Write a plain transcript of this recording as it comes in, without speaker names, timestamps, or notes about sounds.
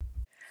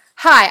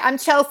Hi, I'm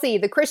Chelsea,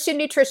 the Christian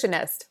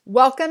nutritionist.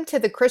 Welcome to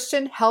the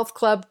Christian Health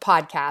Club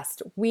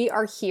podcast. We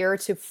are here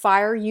to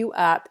fire you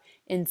up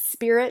in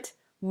spirit,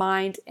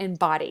 mind, and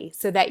body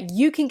so that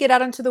you can get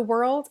out into the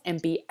world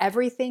and be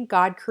everything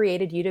God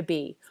created you to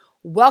be.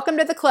 Welcome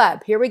to the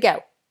club. Here we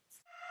go.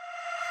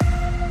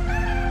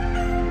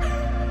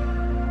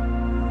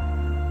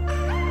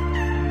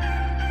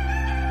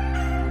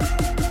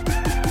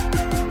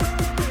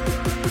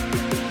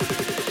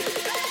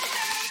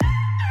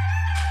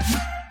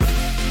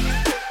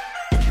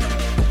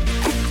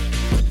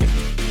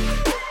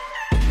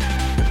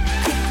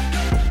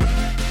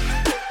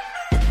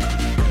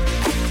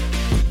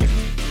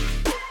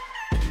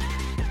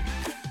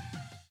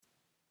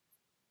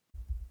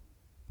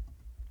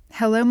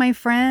 Hello, my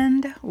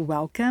friend.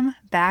 Welcome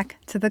back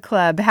to the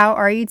club. How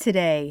are you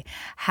today?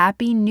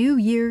 Happy New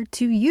Year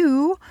to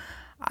you.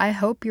 I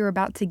hope you're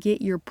about to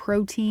get your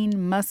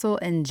protein, muscle,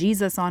 and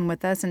Jesus on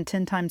with us and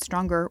 10 times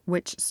stronger,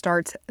 which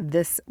starts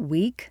this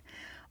week.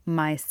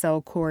 My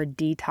Cell Core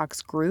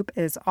Detox group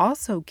is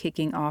also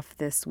kicking off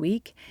this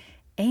week.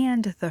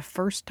 And the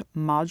first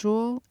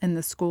module in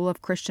the School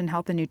of Christian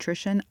Health and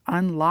Nutrition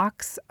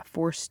unlocks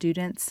for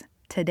students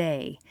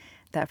today.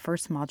 That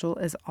first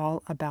module is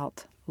all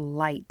about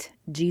light.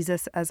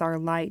 Jesus as our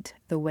light,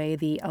 the way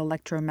the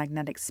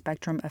electromagnetic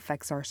spectrum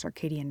affects our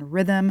circadian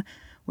rhythm,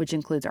 which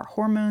includes our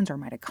hormones, our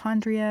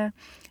mitochondria,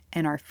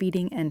 and our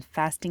feeding and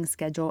fasting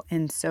schedule,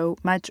 and so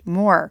much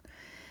more.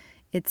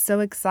 It's so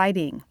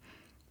exciting,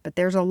 but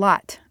there's a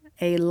lot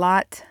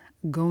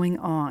going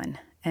on.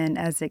 And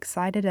as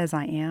excited as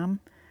I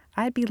am,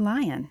 I'd be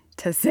lying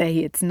to say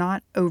it's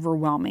not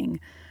overwhelming.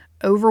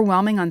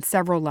 Overwhelming on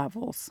several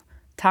levels.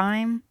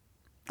 Time,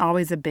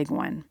 always a big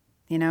one.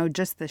 You know,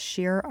 just the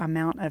sheer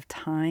amount of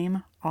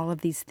time all of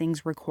these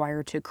things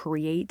require to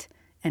create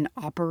and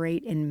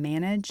operate and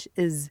manage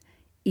is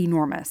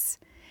enormous.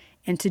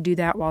 And to do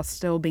that while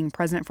still being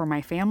present for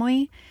my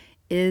family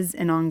is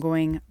an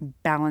ongoing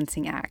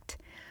balancing act.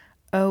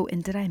 Oh,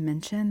 and did I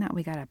mention that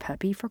we got a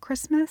puppy for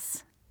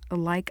Christmas?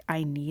 Like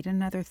I need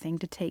another thing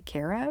to take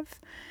care of?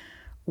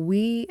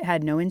 We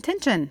had no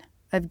intention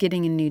of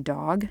getting a new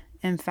dog.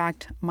 In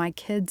fact, my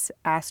kids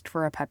asked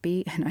for a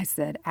puppy and I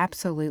said,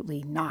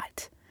 absolutely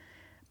not.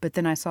 But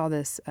then I saw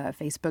this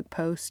Facebook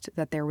post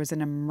that there was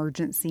an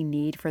emergency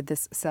need for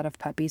this set of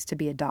puppies to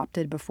be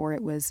adopted before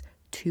it was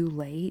too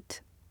late.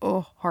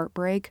 Oh,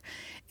 heartbreak.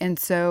 And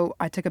so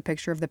I took a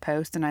picture of the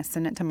post and I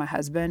sent it to my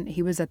husband.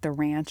 He was at the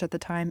ranch at the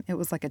time. It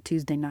was like a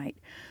Tuesday night.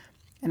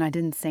 And I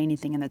didn't say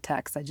anything in the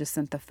text. I just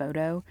sent the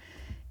photo.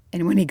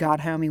 And when he got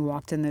home, he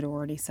walked in the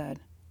door and he said,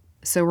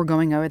 "So we're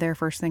going over there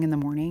first thing in the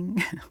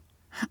morning?"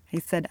 I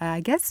said,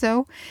 "I guess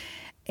so."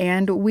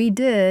 And we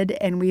did,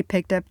 and we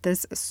picked up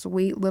this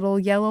sweet little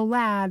yellow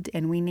lab,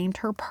 and we named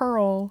her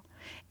Pearl,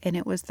 and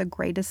it was the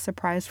greatest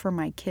surprise for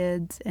my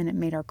kids, and it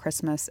made our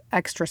Christmas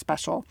extra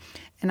special.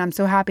 And I'm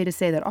so happy to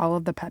say that all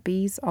of the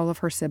puppies, all of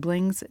her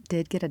siblings,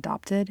 did get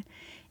adopted,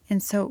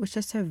 and so it was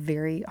just a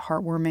very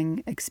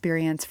heartwarming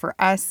experience for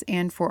us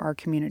and for our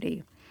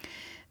community.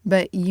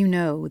 But you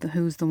know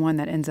who's the one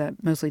that ends up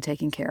mostly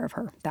taking care of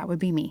her. That would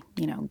be me,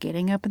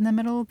 getting up in the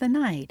middle of the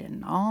night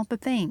and all the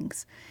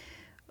things.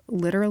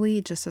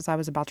 Literally, just as I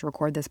was about to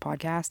record this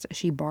podcast,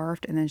 she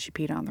barfed and then she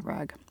peed on the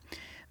rug.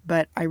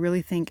 But I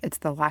really think it's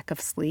the lack of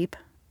sleep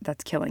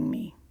that's killing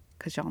me,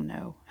 because y'all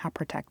know how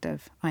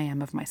protective I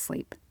am of my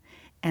sleep.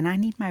 And I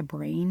need my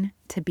brain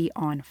to be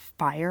on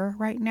fire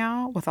right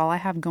now with all I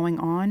have going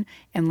on,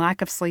 and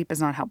lack of sleep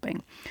is not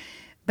helping.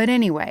 But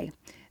anyway,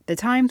 the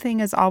time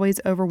thing is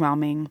always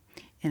overwhelming,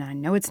 and I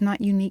know it's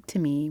not unique to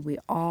me. We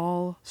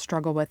all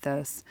struggle with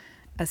this,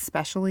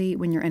 especially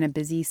when you're in a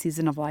busy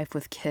season of life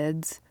with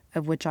kids,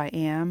 of which I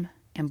am.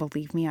 And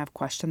believe me, I've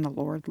questioned the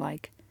Lord,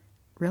 like,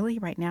 really,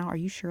 right now, are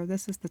you sure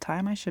this is the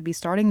time I should be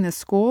starting this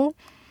school?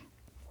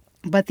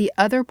 But the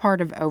other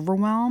part of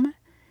overwhelm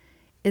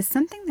is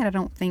something that I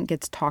don't think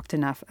gets talked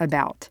enough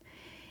about.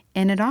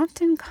 And it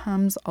often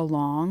comes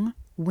along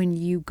when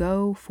you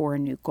go for a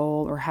new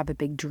goal or have a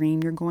big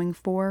dream you're going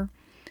for.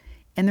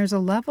 And there's a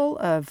level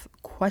of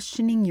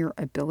questioning your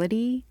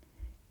ability,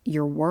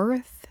 your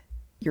worth,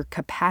 your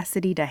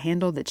capacity to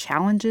handle the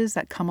challenges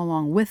that come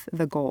along with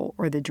the goal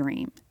or the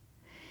dream.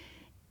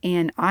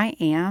 And I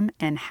am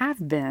and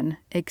have been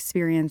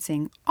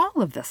experiencing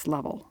all of this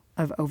level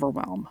of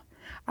overwhelm.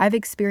 I've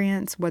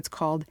experienced what's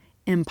called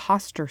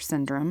imposter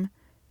syndrome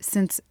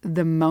since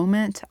the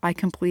moment I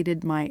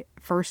completed my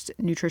first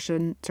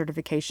nutrition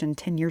certification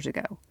 10 years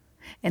ago.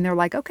 And they're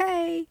like,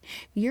 okay,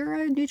 you're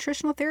a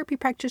nutritional therapy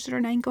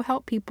practitioner now, you can go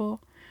help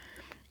people.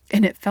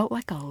 And it felt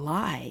like a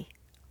lie.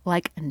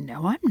 Like,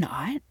 no, I'm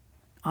not.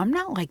 I'm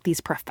not like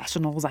these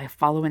professionals I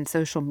follow in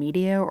social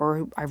media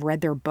or I've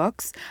read their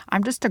books.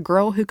 I'm just a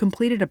girl who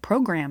completed a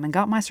program and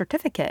got my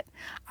certificate.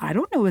 I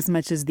don't know as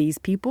much as these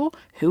people.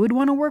 Who would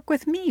want to work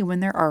with me when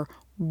there are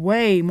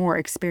way more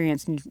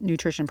experienced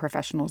nutrition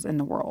professionals in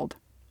the world?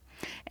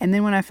 And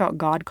then when I felt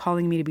God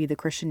calling me to be the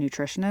Christian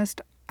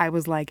nutritionist, I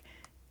was like,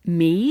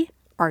 me?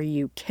 Are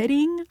you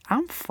kidding?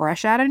 I'm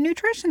fresh out of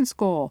nutrition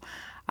school.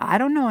 I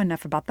don't know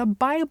enough about the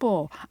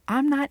Bible.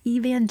 I'm not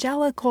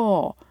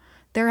evangelical.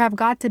 There have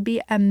got to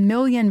be a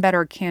million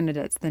better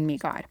candidates than me,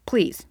 God.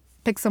 Please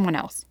pick someone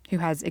else who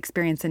has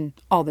experience in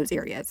all those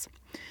areas.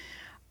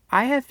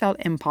 I have felt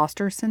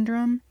imposter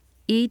syndrome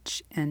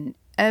each and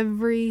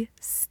every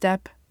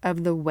step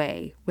of the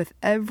way with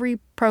every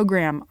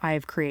program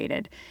I've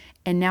created.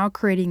 And now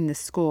creating this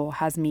school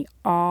has me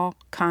all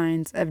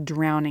kinds of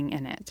drowning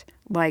in it.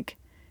 Like,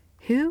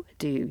 who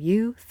do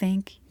you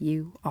think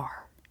you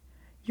are?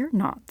 You're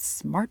not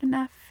smart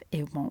enough.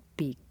 It won't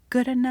be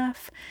good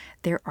enough.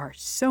 There are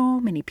so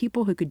many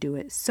people who could do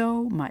it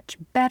so much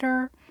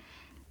better.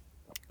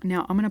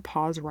 Now, I'm going to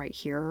pause right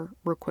here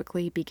real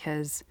quickly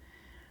because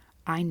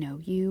I know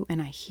you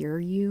and I hear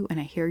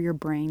your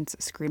brains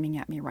screaming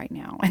at me right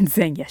now and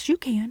saying, yes, you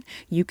can.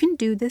 You can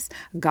do this.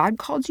 God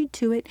called you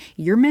to it.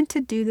 You're meant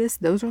to do this.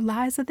 Those are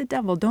lies of the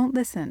devil. Don't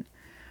listen.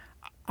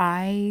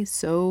 I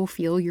so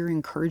feel your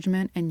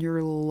encouragement and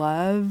your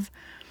love,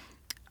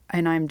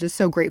 and I'm just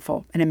so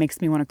grateful, and it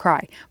makes me want to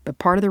cry. But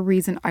part of the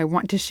reason I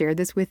want to share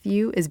this with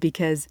you is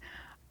because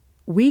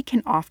we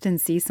can often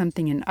see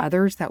something in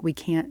others that we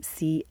can't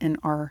see in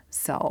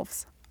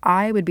ourselves.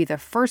 I would be the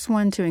first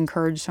one to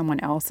encourage someone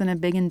else in a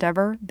big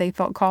endeavor they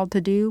felt called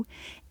to do,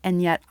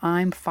 and yet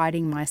I'm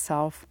fighting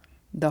myself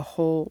the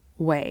whole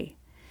way.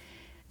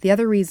 The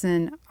other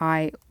reason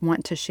I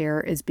want to share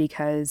is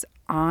because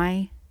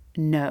I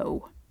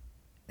know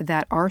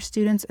that our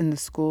students in the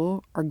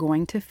school are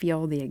going to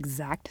feel the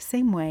exact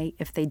same way.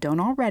 If they don't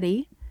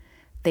already,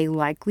 they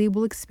likely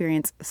will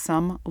experience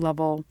some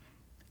level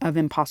of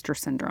imposter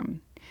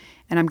syndrome.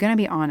 And I'm going to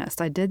be honest,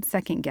 I did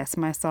second guess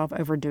myself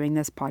over doing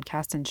this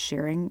podcast and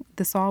sharing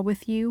this all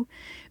with you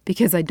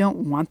because I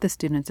don't want the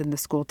students in the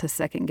school to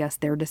second guess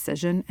their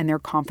decision and their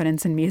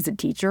confidence in me as a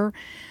teacher.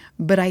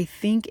 But I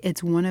think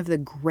it's one of the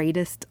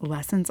greatest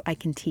lessons I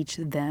can teach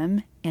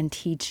them and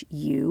teach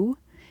you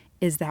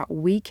is that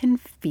we can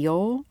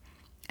feel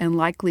and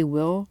likely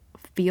will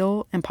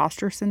feel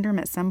imposter syndrome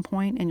at some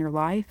point in your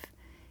life,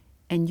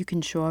 and you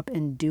can show up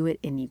and do it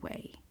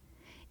anyway.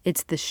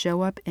 It's the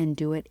show up and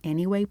do it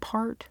anyway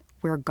part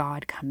where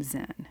God comes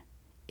in.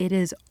 It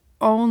is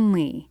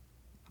only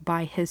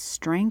by His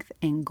strength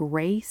and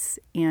grace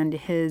and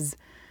His,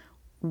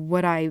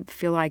 what I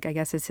feel like, I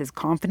guess is His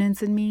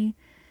confidence in me,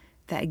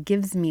 that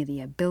gives me the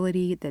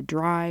ability, the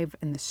drive,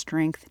 and the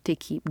strength to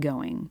keep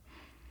going.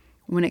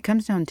 When it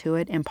comes down to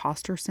it,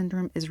 imposter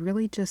syndrome is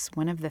really just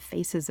one of the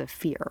faces of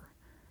fear.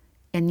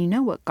 And you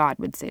know what God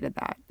would say to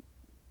that?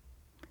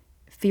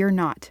 Fear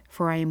not,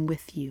 for I am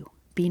with you.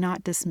 Be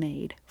not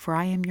dismayed, for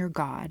I am your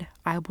God.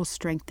 I will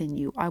strengthen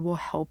you. I will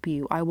help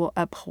you. I will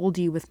uphold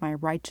you with my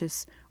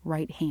righteous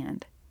right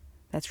hand.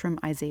 That's from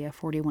Isaiah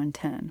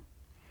 41:10.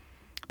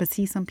 But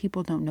see, some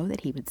people don't know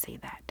that He would say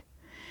that.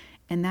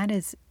 And that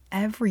is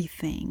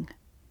everything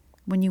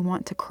when you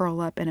want to curl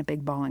up in a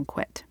big ball and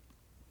quit.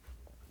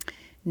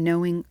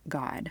 Knowing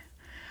God.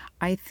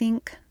 I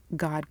think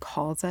God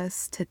calls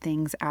us to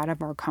things out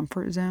of our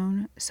comfort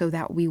zone so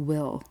that we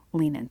will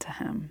lean into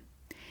Him.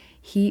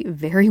 He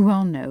very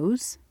well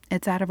knows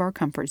it's out of our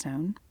comfort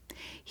zone.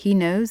 He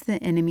knows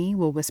the enemy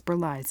will whisper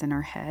lies in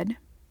our head.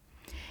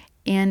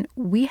 And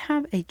we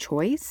have a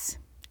choice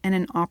and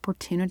an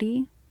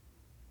opportunity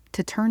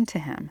to turn to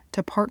Him,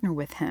 to partner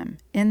with Him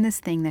in this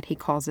thing that He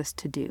calls us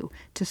to do,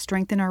 to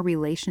strengthen our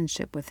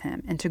relationship with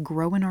Him, and to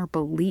grow in our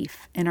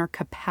belief, in our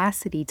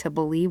capacity to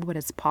believe what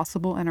is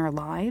possible in our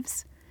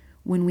lives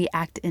when we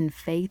act in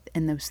faith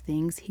in those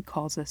things He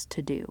calls us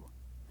to do.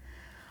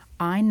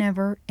 I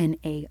never in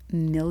a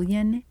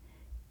million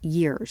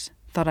years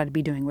thought I'd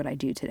be doing what I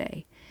do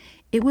today.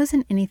 It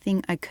wasn't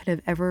anything I could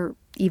have ever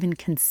even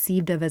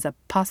conceived of as a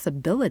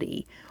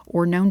possibility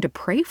or known to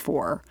pray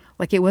for.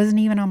 Like it wasn't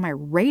even on my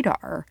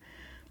radar.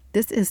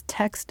 This is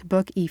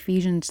textbook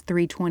Ephesians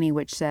 3:20,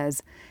 which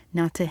says,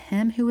 "Now to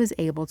Him who is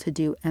able to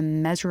do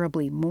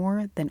immeasurably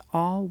more than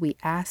all we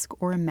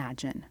ask or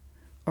imagine,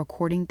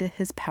 according to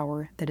His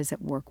power that is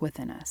at work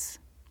within us."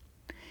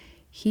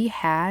 He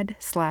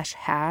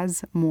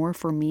had/has more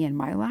for me in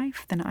my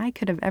life than I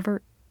could have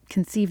ever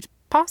conceived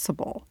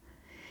possible.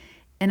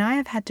 And I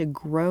have had to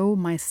grow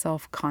my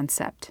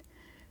self-concept,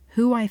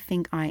 who I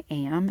think I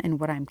am and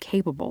what I'm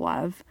capable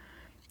of.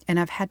 And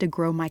I've had to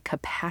grow my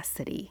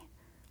capacity,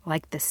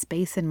 like the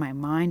space in my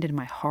mind and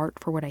my heart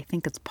for what I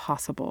think is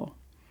possible.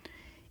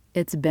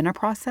 It's been a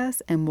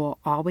process and will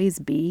always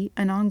be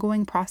an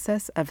ongoing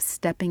process of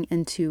stepping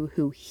into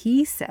who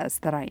He says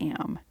that I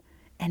am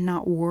and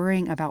not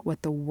worrying about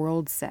what the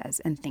world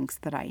says and thinks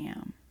that I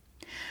am.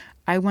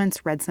 I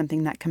once read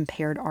something that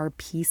compared our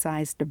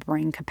pea-sized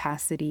brain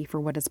capacity for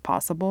what is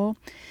possible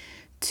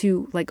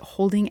to like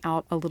holding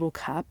out a little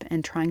cup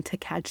and trying to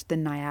catch the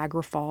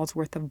Niagara Falls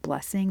worth of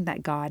blessing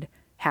that God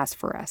has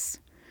for us.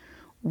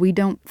 We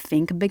don't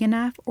think big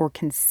enough or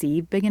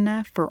conceive big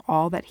enough for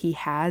all that He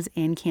has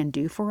and can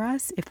do for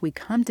us if we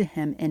come to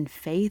Him in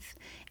faith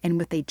and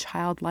with a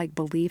childlike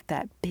belief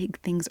that big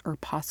things are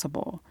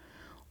possible.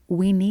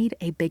 We need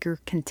a bigger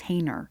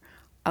container.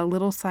 A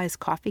little sized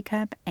coffee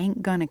cup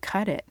ain't gonna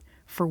cut it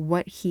for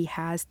what He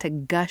has to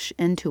gush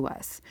into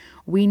us.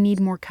 We need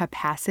more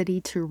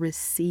capacity to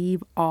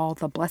receive all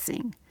the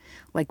blessing.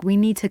 Like we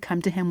need to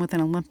come to Him with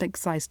an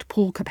Olympic-sized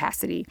pool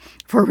capacity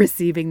for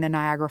receiving the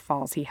Niagara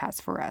Falls He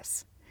has for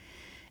us.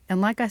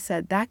 And like I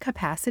said, that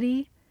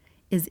capacity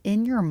is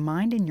in your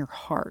mind and your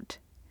heart.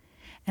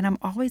 And I'm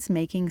always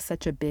making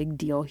such a big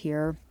deal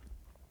here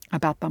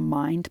about the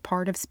mind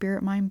part of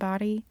spirit, mind,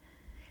 body,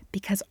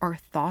 because our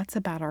thoughts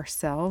about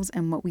ourselves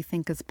and what we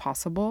think is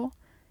possible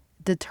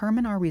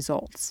determine our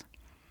results.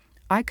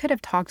 I could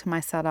have talked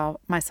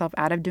myself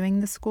out of doing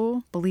this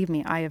school. Believe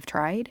me, I have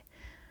tried.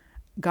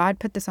 God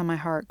put this on my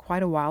heart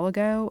quite a while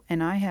ago,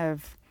 and I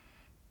have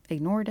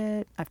ignored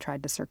it. I've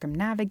tried to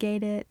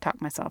circumnavigate it,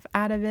 talk myself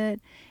out of it,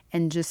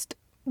 and just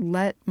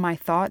let my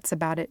thoughts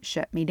about it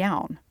shut me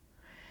down.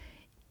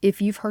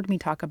 If you've heard me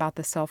talk about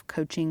the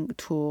self-coaching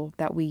tool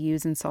that we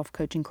use in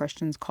Self-Coaching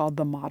Christians called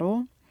The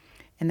Model,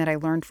 and that I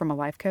learned from a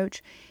life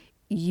coach,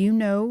 you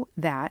know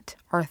that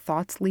our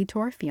thoughts lead to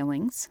our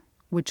feelings,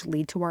 which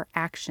lead to our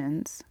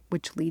actions,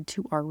 which lead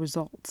to our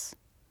results.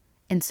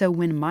 And so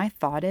when my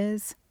thought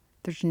is,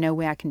 there's no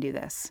way I can do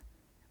this,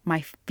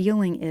 my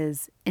feeling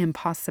is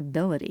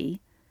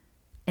impossibility,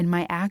 and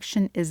my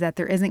action is that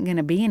there isn't going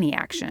to be any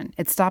action.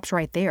 It stops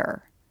right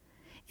there.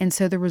 And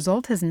so the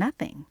result is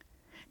nothing.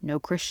 No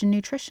Christian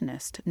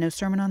nutritionist, no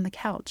sermon on the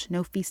couch,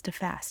 no feast to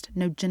fast,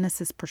 no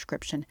Genesis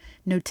prescription,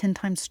 no 10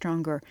 times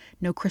stronger,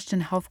 no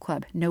Christian health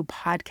club, no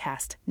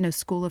podcast, no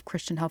school of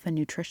Christian health and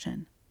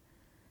nutrition.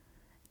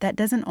 That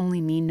doesn't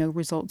only mean no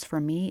results for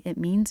me, it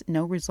means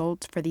no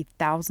results for the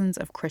thousands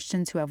of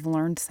Christians who have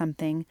learned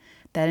something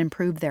that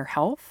improved their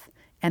health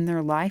and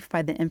their life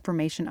by the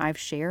information I've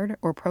shared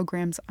or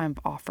programs I've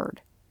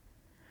offered.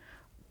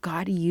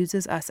 God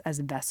uses us as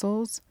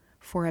vessels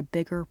for a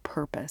bigger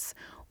purpose,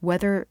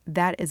 whether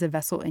that is a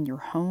vessel in your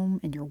home,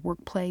 in your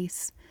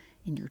workplace,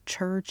 in your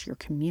church, your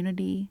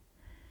community.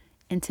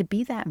 And to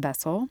be that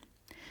vessel,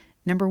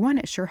 number one,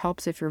 it sure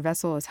helps if your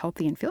vessel is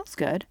healthy and feels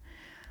good,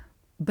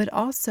 but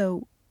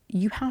also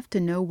you have to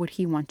know what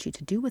He wants you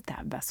to do with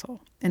that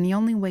vessel. And the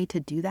only way to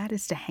do that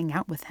is to hang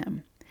out with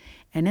Him.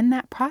 And in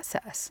that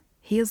process,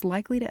 He is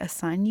likely to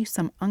assign you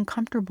some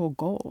uncomfortable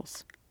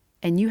goals.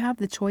 And you have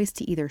the choice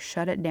to either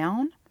shut it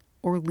down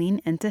or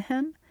lean into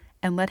Him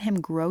and let Him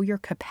grow your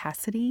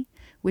capacity,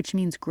 which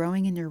means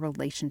growing in your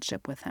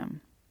relationship with Him.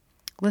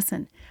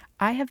 Listen,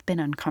 I have been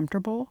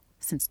uncomfortable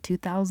since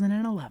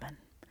 2011,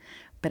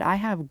 but I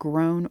have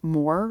grown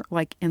more,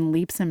 like in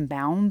leaps and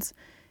bounds,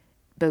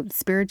 both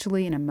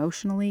spiritually and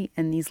emotionally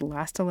in these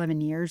last 11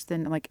 years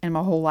than like in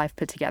my whole life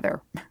put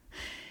together.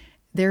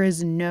 There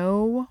is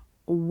no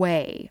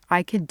way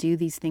I could do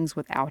these things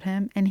without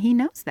Him, and He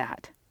knows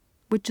that,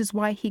 which is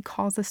why He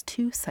calls us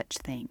to such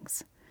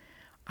things.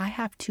 I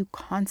have to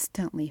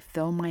constantly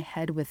fill my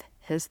head with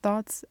His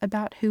thoughts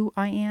about who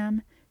I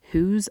am,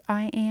 whose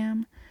I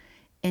am,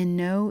 and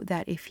know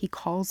that if He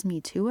calls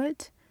me to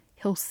it,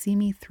 He'll see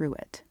me through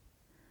it.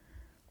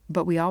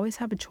 But we always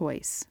have a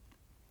choice.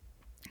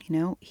 You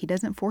know, He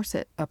doesn't force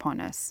it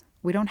upon us.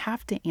 We don't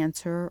have to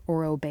answer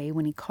or obey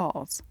when He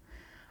calls.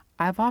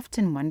 I've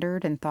often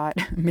wondered and thought,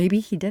 maybe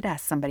He did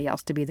ask somebody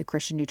else to be the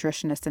Christian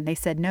nutritionist and they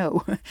said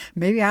no.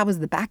 Maybe I was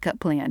the backup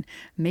plan.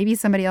 Maybe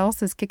somebody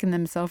else is kicking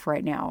themselves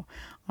right now.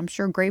 I'm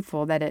sure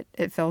grateful that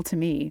it fell to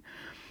me.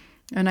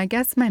 And I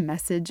guess my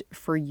message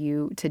for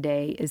you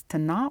today is to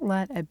not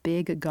let a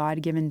big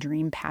God-given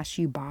dream pass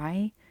you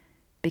by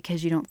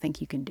because you don't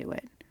think you can do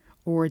it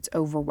or it's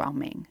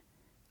overwhelming.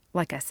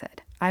 Like I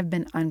said, I've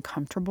been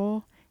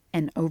uncomfortable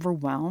and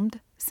overwhelmed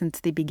since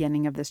the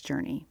beginning of this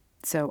journey.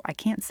 So I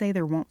can't say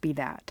there won't be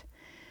that,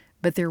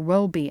 but there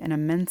will be an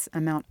immense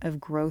amount of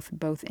growth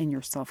both in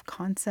your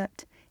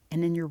self-concept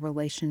and in your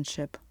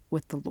relationship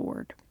with the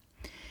Lord.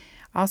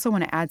 I also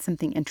want to add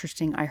something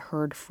interesting I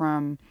heard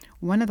from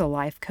one of the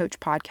life coach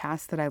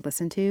podcasts that I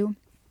listened to.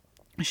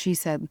 She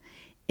said,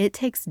 it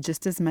takes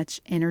just as much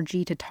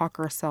energy to talk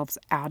ourselves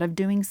out of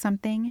doing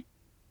something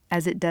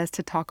as it does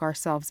to talk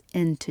ourselves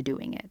into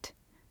doing it.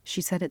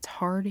 She said it's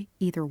hard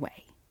either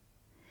way.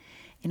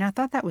 And I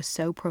thought that was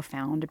so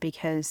profound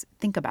because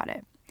think about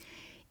it.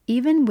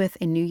 Even with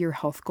a New Year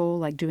health goal,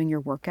 like doing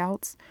your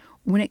workouts,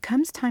 when it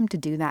comes time to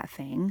do that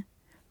thing,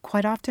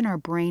 quite often our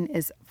brain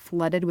is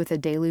flooded with a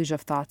deluge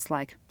of thoughts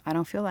like, I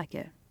don't feel like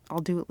it. I'll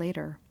do it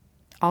later.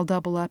 I'll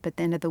double up at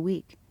the end of the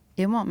week.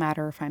 It won't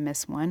matter if I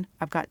miss one.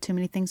 I've got too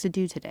many things to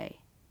do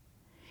today.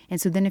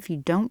 And so then if you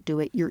don't do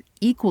it, you're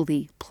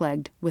equally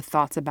plagued with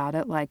thoughts about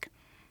it like,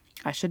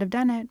 I should have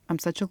done it. I'm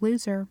such a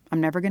loser. I'm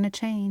never going to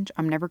change.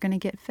 I'm never going to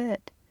get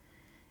fit.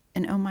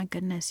 And oh my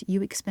goodness,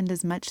 you expend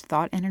as much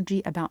thought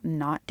energy about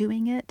not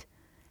doing it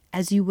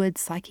as you would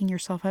psyching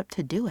yourself up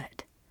to do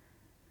it.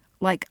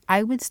 Like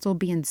I would still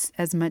be in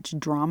as much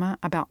drama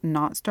about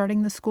not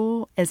starting the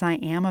school as I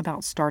am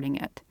about starting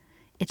it.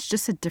 It's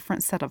just a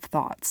different set of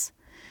thoughts.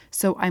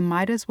 So I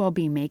might as well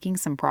be making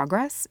some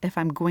progress if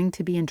I'm going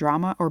to be in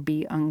drama or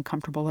be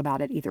uncomfortable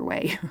about it either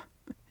way.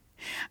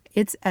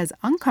 It's as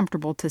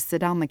uncomfortable to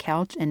sit on the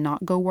couch and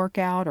not go work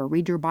out or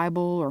read your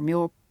Bible or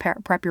meal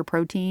prep your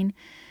protein.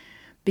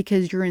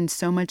 because you're in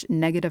so much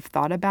negative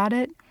thought about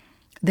it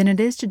than it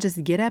is to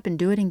just get up and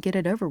do it and get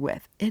it over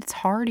with. It's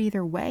hard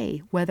either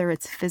way, whether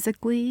it's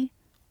physically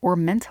or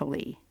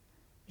mentally,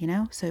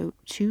 so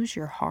choose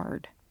your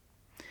hard.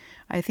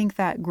 I think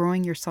that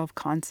growing your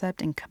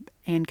self-concept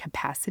and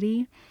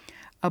capacity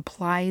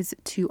applies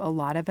to a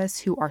lot of us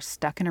who are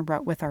stuck in a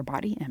rut with our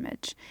body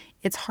image.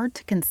 It's hard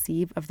to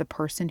conceive of the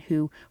person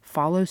who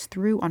follows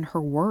through on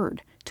her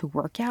word to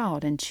work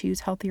out and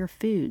choose healthier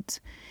foods.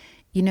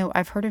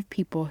 I've heard of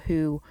people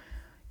who,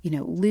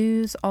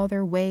 lose all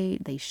their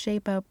weight, they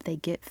shape up, they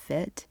get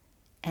fit,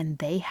 and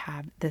they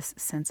have this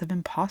sense of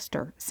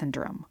imposter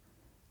syndrome.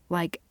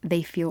 Like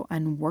they feel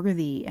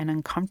unworthy and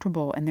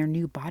uncomfortable in their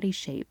new body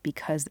shape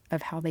because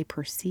of how they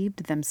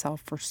perceived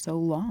themselves for so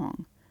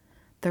long.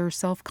 Their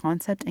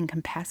self-concept and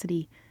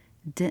capacity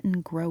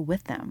didn't grow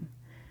with them.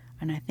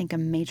 And I think a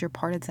major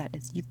part of that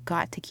is you've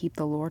got to keep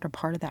the Lord a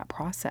part of that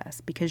process,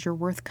 because your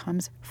worth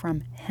comes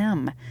from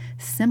Him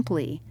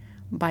simply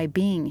by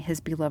being His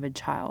beloved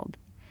child.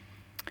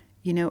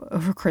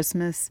 Over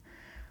Christmas,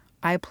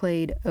 I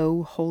played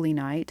 "O Holy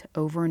Night"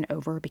 over and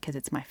over because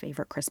it's my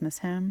favorite Christmas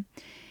hymn.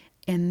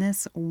 And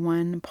this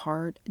one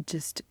part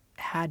just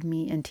had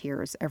me in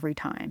tears every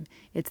time.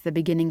 It's the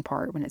beginning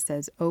part when it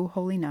says, "O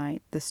holy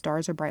night, the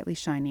stars are brightly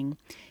shining.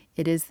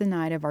 It is the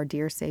night of our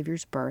dear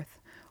Savior's birth.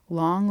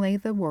 Long lay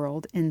the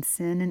world in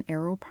sin and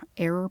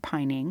error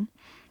pining."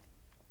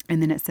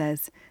 And then it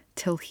says,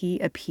 "Till He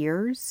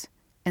appears,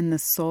 and the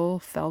soul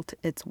felt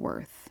its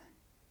worth."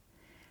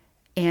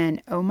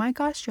 And oh my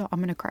gosh, y'all, I'm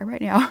going to cry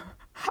right now.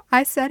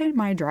 I sat in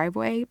my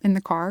driveway in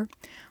the car,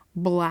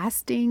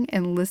 blasting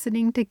and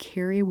listening to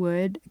Carrie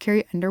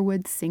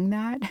Underwood sing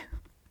that.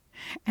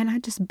 And I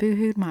just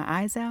boo-hooed my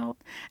eyes out.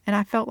 And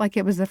I felt like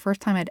it was the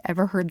first time I'd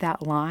ever heard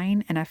that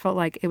line. And I felt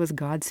like it was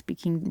God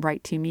speaking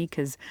right to me,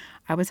 because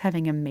I was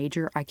having a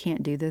major "I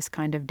can't do this"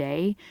 kind of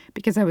day,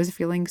 because I was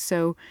feeling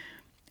so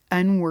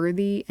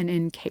unworthy and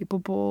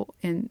incapable.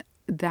 And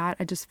that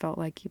I just felt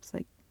like He was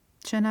like,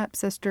 "Chin up,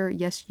 sister.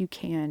 Yes, you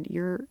can.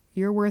 Your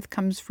worth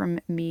comes from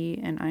me,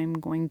 and I'm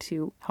going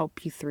to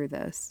help you through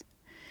this."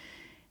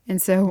 And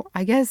so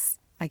I guess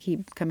I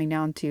keep coming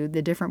down to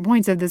the different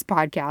points of this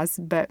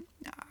podcast, but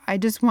I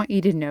just want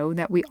you to know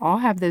that we all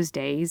have those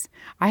days.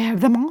 I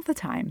have them all the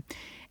time.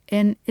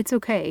 And it's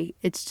okay.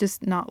 It's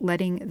just not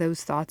letting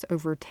those thoughts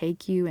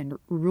overtake you and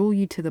rule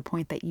you to the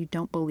point that you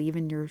don't believe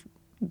in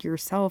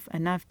yourself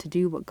enough to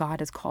do what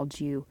God has called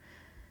you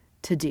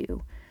to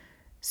do.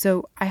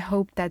 So I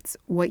hope that's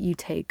what you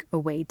take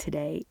away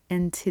today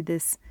into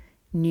this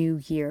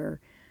new year.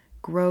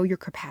 Grow your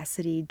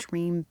capacity,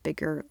 dream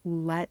bigger,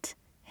 let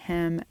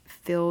Him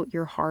fill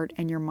your heart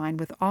and your mind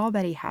with all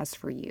that He has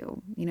for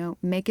you.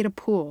 Make it a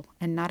pool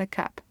and not a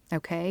cup,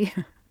 okay?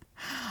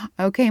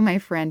 Okay, my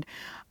friend,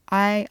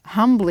 I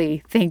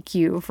humbly thank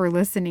you for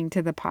listening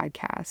to the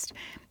podcast.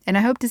 And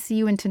I hope to see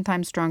you in 10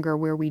 Times Stronger,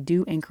 where we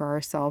do anchor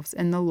ourselves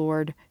in the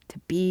Lord to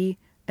be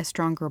a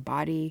stronger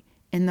body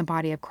in the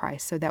body of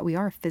Christ, so that we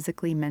are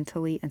physically,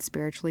 mentally, and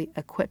spiritually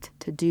equipped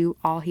to do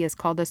all He has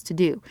called us to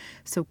do.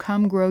 So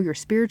come grow your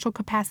spiritual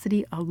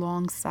capacity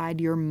alongside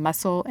your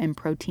muscle and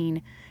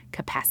protein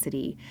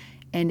capacity.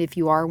 And if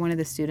you are one of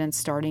the students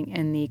starting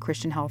in the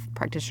Christian Health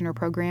Practitioner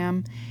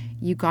Program,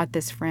 you got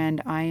this, friend.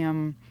 I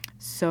am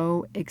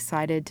so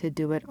excited to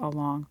do it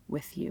along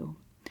with you.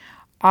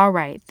 All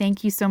right.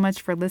 Thank you so much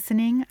for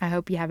listening. I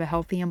hope you have a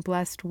healthy and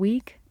blessed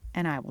week,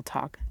 and I will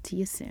talk to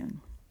you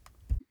soon.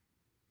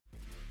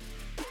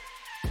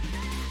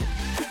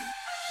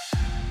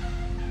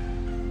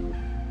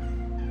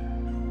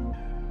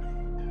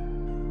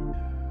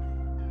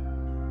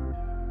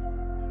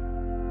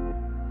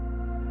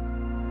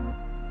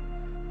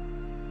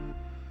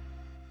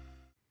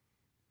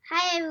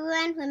 Hi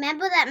everyone,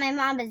 remember that my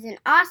mom is an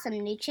awesome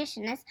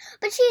nutritionist,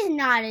 but she's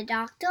not a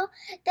doctor.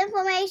 The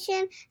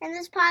information in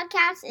this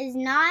podcast is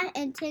not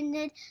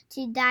intended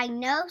to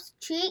diagnose,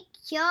 treat,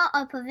 cure,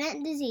 or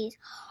prevent disease.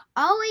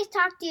 Always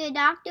talk to your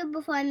doctor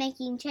before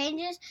making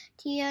changes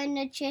to your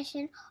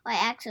nutrition or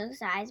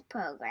exercise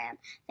program.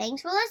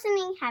 Thanks for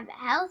listening. Have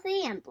a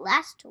healthy and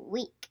blessed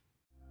week.